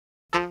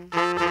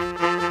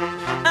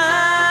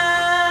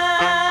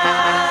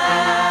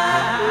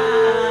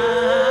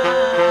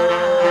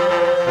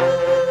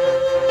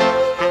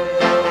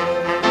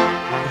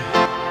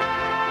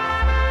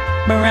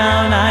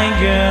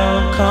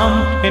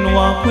and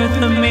walk with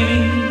me.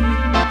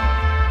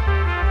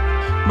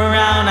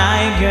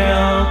 Brown-eyed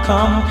girl,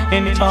 come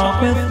and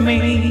talk with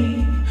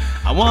me.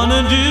 I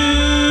wanna do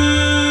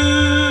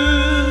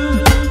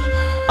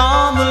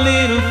all the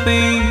little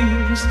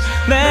things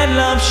that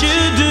love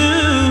should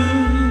do,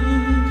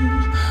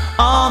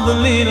 all the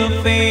little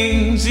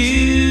things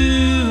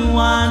you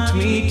want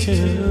me to.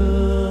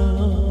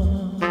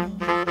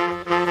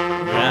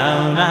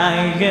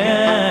 Brown-eyed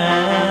girl,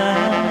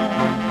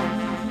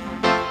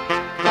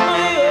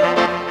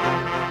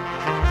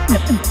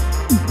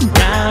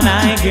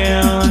 brown-eyed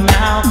girl,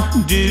 now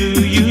do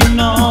you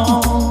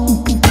know,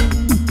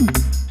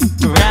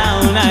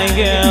 brown-eyed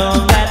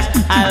girl, that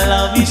I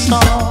love you so.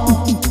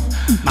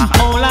 My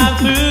whole life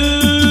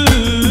through,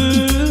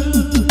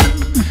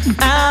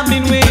 I've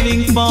been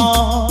waiting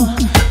for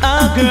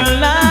a girl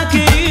like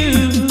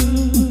you,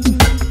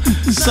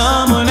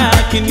 someone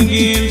I can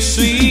give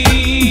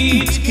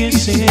sweet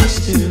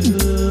kisses to.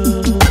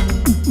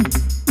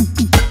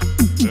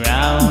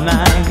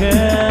 Brown-eyed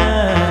girl,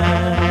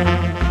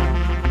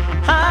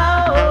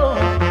 oh,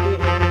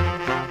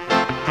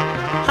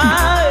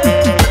 oh,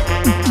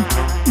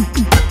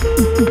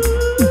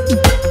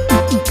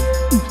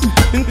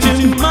 and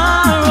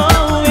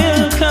tomorrow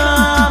will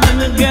come, and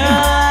the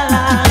girl I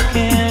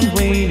can't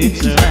wait.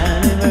 It's her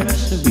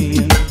anniversary,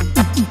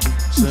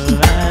 it's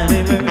her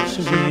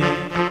anniversary.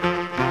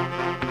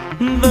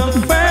 The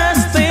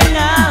first thing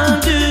I'll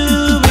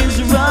do is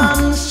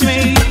run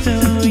straight to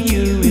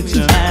you. It's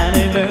her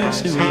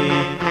anniversary,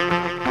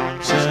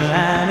 it's her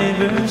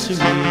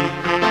anniversary,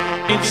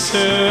 it's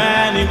her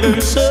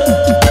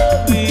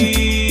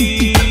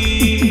anniversary,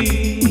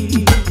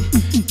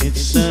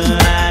 it's her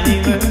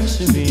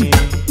anniversary.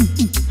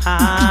 I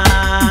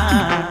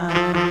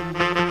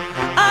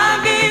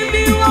gave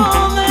you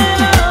all the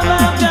love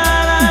I've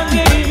got, I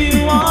gave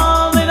you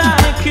all that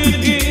I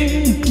could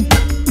give,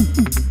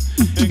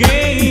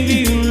 gave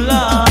you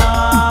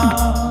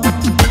love.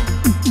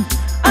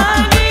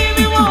 I gave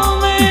you all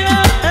that I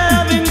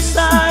have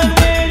inside.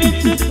 When you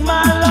took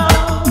my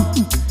love,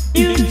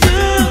 you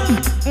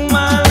took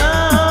my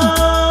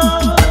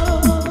love.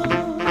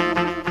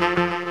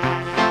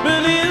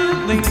 But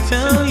if they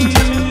tell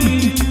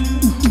you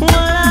what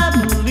I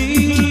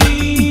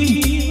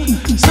believe,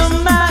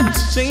 somebody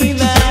say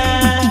that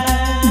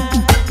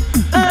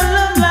a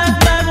love like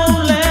that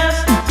won't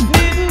last.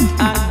 Didn't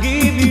I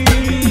give you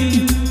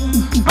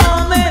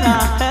all that I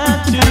had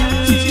to,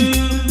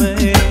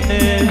 baby?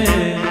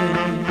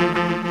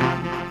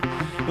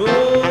 Oh,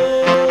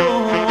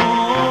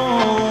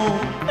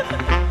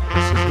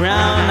 so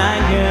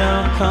brown-eyed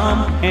girl,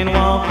 come and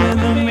walk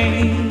with me.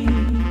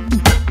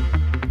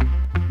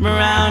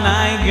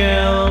 Brown-eyed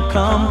girl,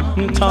 come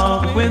and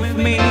talk with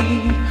me.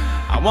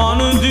 I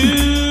wanna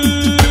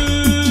do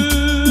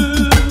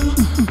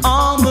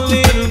all the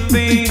little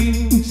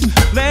things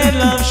that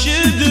love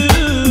should do,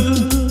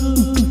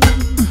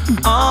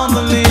 all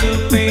the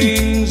little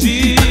things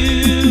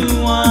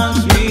you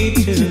want me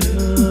to.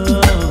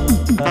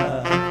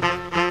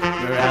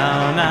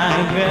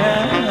 Brown-eyed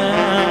girl,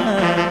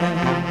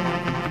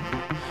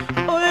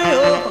 oh yeah,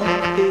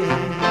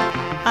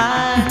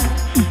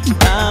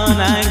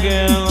 brown-eyed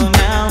girl,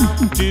 now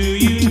do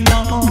you know?